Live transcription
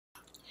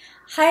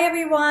Hi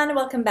everyone,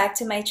 welcome back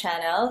to my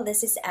channel.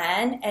 This is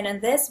Anne, and on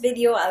this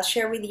video I'll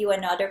share with you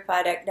another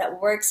product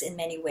that works in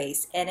many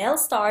ways, and I'll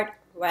start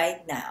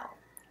right now.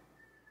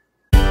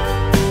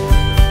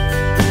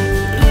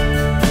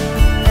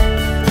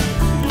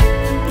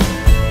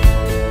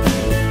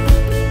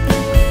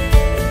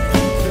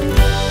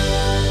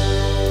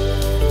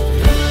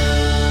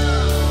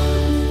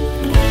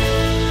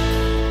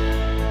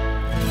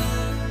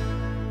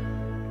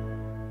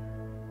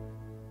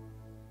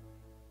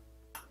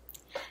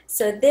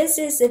 So this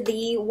is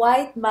the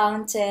White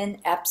Mountain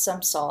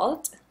Epsom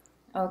salt.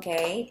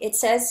 Okay, it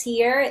says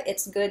here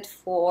it's good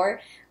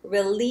for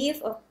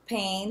relief of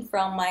pain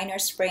from minor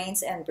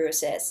sprains and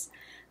bruises.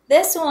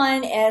 This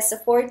one is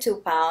for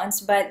 2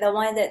 pounds, but the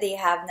one that they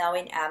have now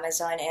in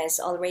Amazon is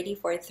already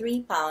for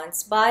 3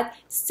 pounds, but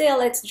still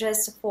it's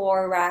just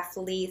for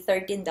roughly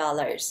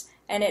 $13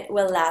 and it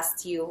will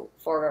last you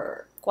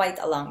for quite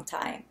a long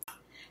time.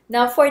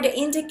 Now for the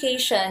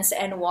indications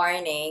and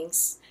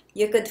warnings,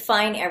 you could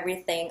find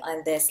everything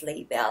on this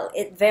label.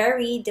 It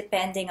varies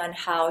depending on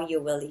how you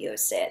will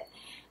use it.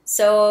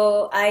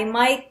 So I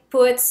might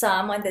put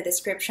some on the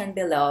description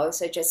below,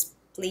 so just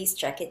please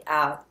check it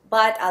out.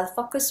 But I'll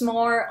focus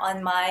more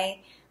on my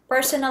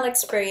personal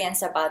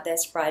experience about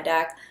this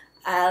product.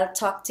 I'll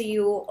talk to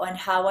you on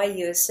how I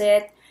use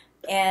it.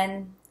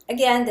 And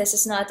again, this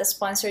is not a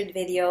sponsored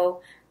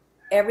video.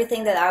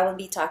 Everything that I will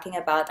be talking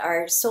about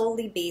are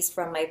solely based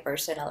from my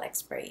personal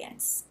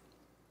experience.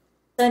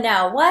 So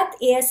now, what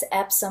is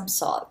Epsom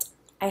salt?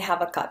 I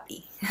have a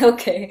copy.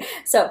 Okay,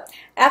 so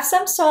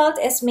Epsom salt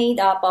is made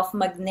up of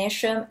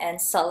magnesium and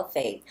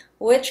sulfate,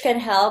 which can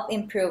help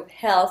improve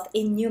health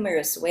in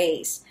numerous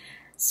ways.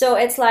 So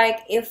it's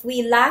like if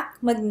we lack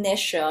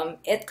magnesium,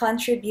 it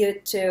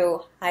contributes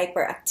to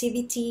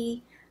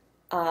hyperactivity,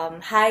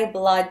 high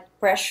blood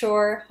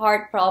pressure,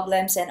 heart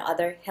problems, and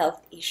other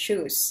health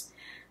issues.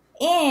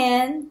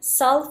 And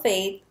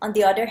sulfate, on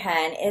the other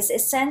hand, is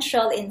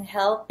essential in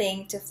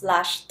helping to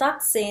flush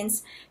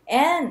toxins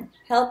and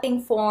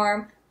helping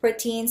form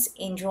proteins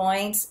in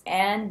joints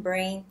and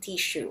brain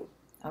tissue.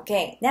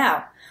 Okay,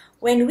 now,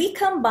 when we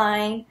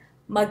combine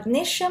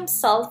magnesium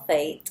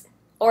sulfate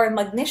or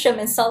magnesium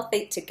and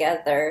sulfate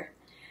together,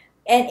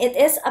 and it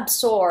is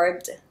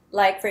absorbed,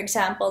 like for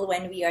example,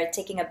 when we are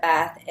taking a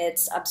bath,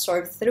 it's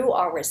absorbed through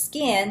our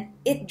skin,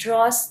 it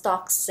draws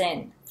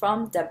toxin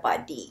from the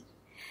body.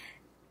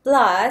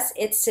 Plus,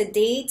 it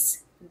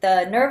sedates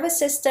the nervous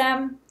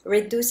system,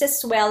 reduces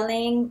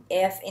swelling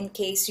if in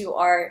case you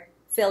are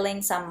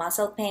feeling some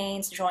muscle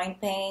pains,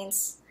 joint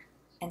pains,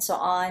 and so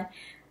on.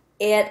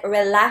 It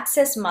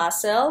relaxes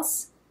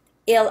muscles.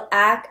 It'll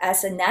act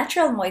as a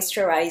natural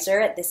moisturizer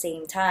at the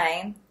same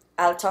time.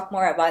 I'll talk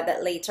more about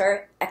that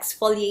later.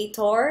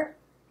 Exfoliator,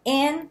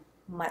 and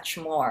much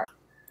more.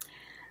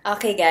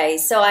 Okay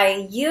guys, so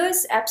I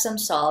use Epsom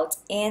salt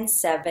in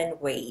 7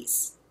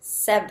 ways.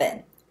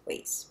 7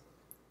 ways.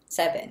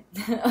 7.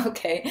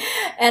 Okay,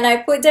 and I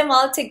put them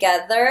all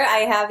together.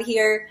 I have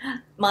here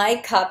my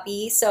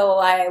copy so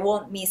I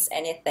won't miss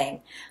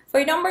anything.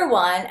 For number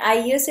 1, I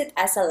use it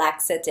as a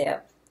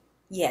laxative.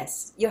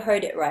 Yes, you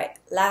heard it right.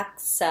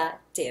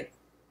 Laxative.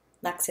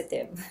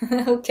 Laxative.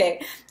 Okay,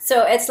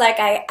 so it's like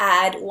I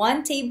add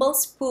 1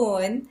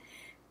 tablespoon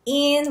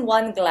in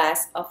 1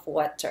 glass of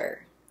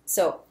water.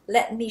 So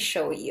let me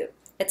show you.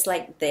 It's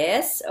like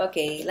this.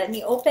 Okay, let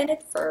me open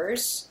it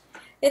first.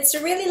 It's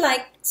really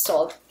like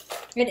salt.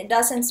 It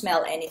doesn't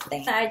smell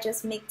anything. I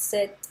just mix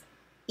it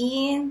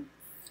in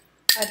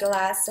a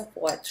glass of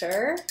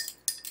water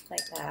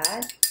like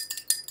that,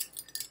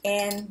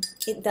 and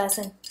it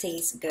doesn't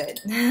taste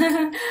good.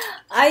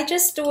 I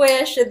just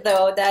wish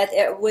though that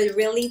it would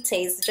really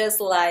taste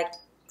just like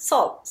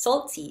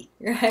salty,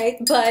 right?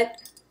 But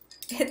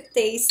it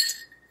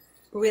tastes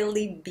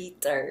really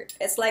bitter.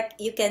 It's like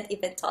you can't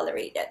even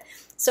tolerate it.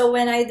 So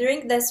when I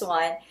drink this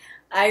one,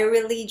 I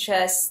really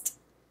just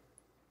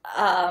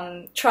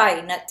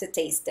try not to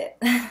taste it.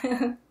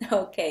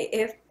 Okay,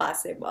 if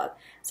possible.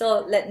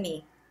 So let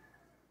me.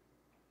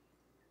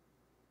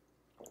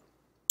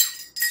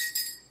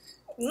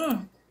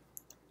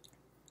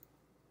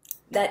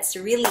 That's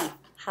really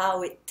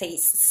how it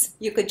tastes.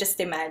 You could just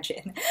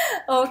imagine.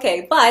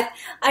 Okay, but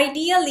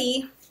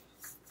ideally,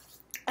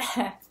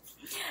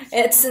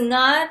 it's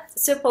not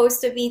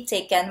supposed to be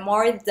taken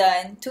more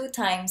than 2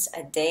 times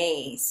a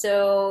day.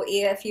 So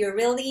if you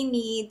really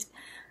need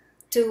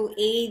to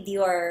aid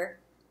your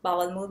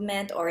bowel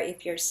movement, or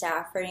if you're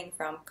suffering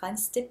from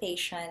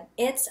constipation,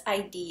 it's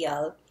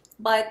ideal,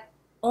 but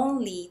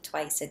only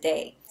twice a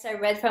day. So I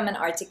read from an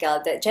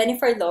article that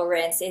Jennifer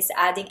Lawrence is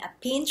adding a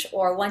pinch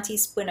or 1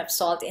 teaspoon of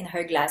salt in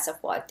her glass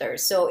of water,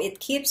 so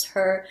it keeps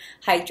her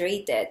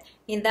hydrated.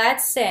 In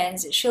that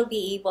sense, she'll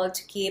be able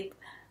to keep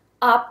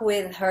up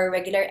with her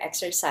regular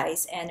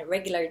exercise and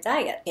regular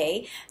diet.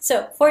 Okay,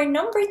 so for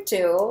number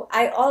 2,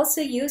 I also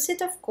use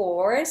it, of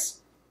course,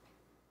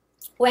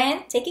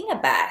 when taking a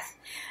bath.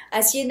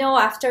 As you know,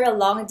 after a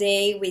long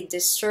day, we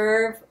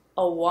deserve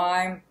a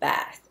warm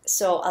bath.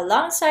 So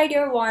alongside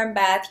your warm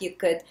bath, you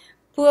could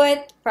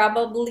put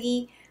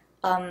probably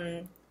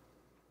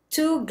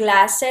 2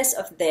 glasses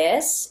of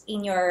this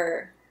in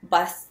your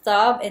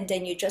bathtub, and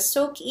then you just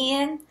soak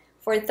in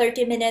for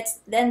 30 minutes,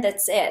 then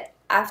that's it.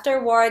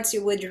 Afterwards,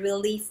 you would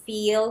really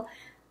feel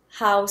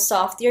how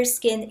soft your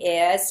skin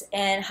is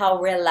and how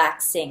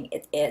relaxing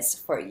it is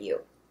for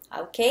you.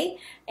 Okay?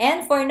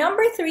 And for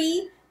number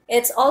 3,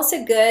 it's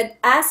also good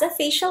as a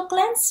facial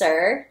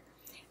cleanser.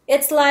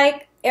 It's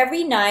like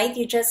every night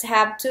you just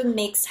have to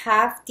mix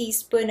half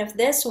teaspoon of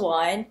this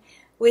one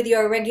with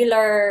your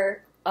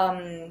regular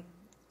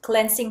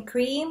cleansing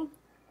cream,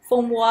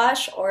 foam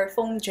wash, or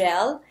foam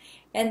gel,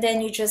 and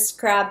then you just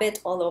scrub it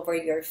all over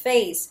your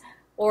face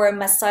or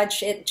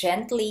massage it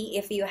gently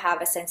if you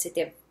have a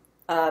sensitive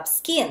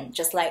skin,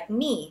 just like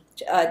me.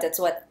 That's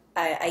what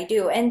I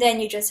do. And then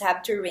you just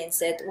have to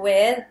rinse it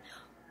with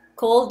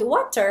cold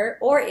water,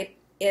 or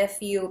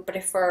if you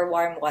prefer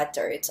warm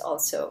water, it's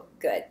also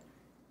good.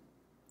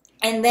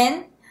 And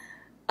then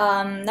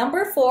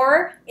number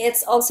 4,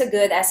 it's also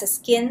good as a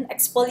skin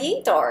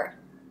exfoliator.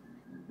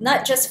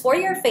 Not just for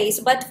your face,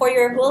 but for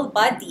your whole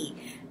body.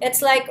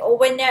 It's like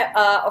when,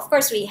 of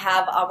course, we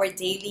have our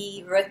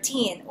daily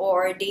routine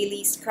or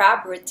daily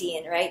scrub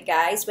routine, right,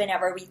 guys,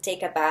 whenever we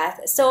take a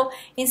bath. So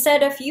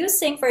instead of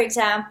using, for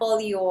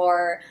example,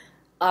 your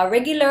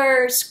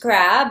regular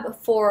scrub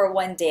for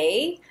one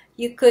day,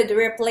 you could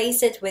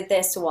replace it with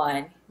this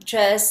one.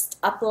 Just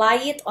apply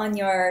it on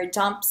your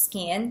damp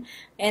skin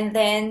and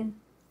then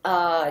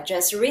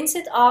just rinse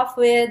it off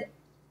with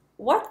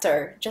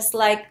water, just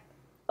like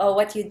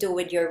what you do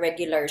with your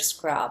regular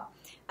scrub.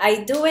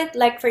 I do it,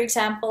 like, for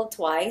example,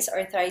 twice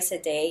or thrice a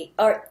day,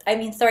 or I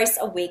mean thrice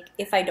a week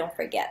if I don't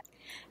forget.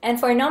 And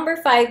for number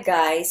 5,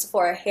 guys,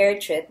 for hair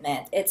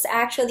treatment, it's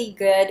actually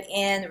good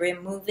in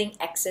removing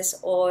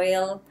excess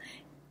oil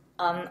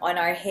on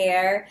our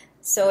hair.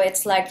 So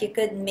it's like you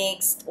could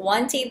mix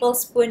 1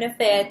 tablespoon of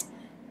it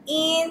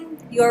in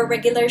your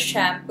regular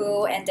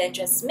shampoo and then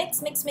just mix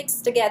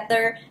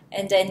together,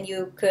 and then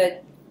you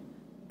could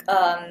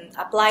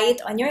apply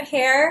it on your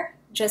hair.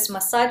 Just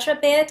massage a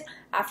bit.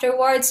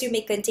 Afterwards, you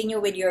may continue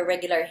with your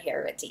regular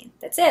hair routine.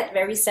 That's it.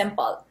 Very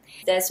simple.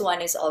 This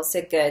one is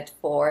also good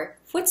for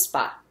foot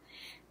spa.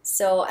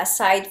 So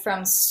aside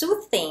from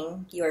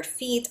soothing your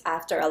feet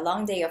after a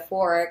long day of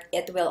work,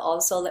 it will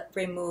also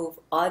remove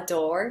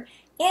odor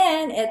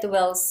and it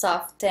will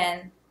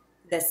soften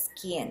the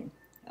skin.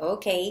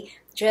 Okay,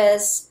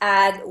 just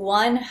add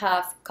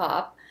 1/2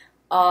 cup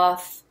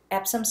of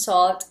Epsom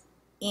salt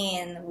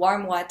in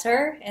warm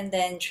water and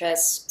then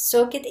just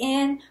soak it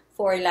in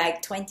for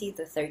like 20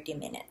 to 30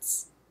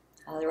 minutes.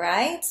 All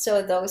right,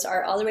 so those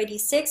are already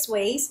 6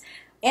 ways.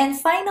 And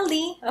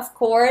finally, of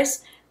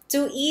course,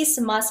 to ease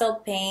muscle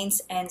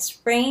pains and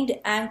sprained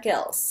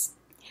ankles.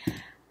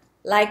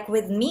 Like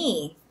with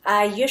me,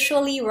 I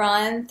usually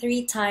run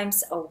 3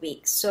 times a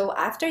week. So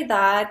after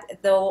that,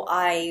 though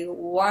I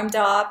warmed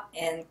up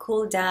and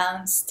cooled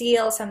down,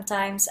 still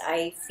sometimes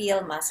I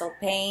feel muscle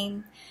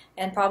pain.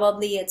 And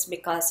probably it's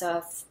because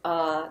of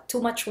too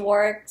much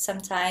work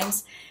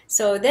sometimes.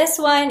 So this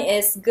one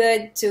is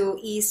good to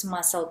ease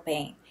muscle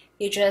pain.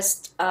 You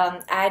just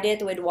add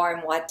it with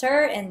warm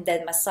water and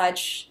then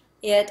massage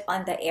it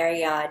on the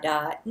area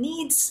that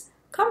needs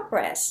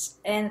compress,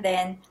 and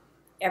then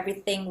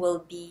everything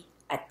will be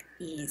at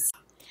ease.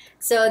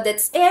 So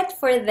that's it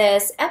for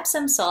this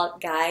Epsom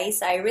salt,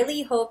 guys. I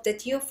really hope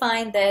that you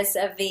find this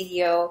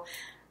video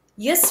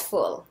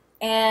useful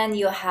and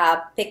you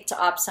have picked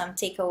up some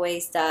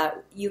takeaways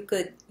that you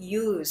could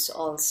use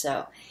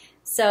also.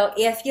 So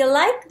if you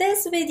like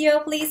this video,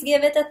 please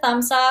give it a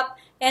thumbs up.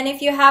 And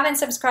if you haven't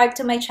subscribed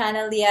to my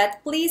channel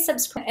yet, please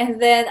subscribe.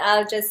 And then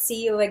I'll just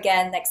see you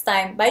again next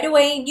time. By the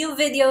way, new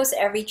videos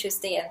every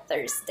Tuesday and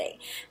Thursday.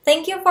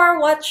 Thank you for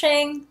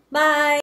watching. Bye!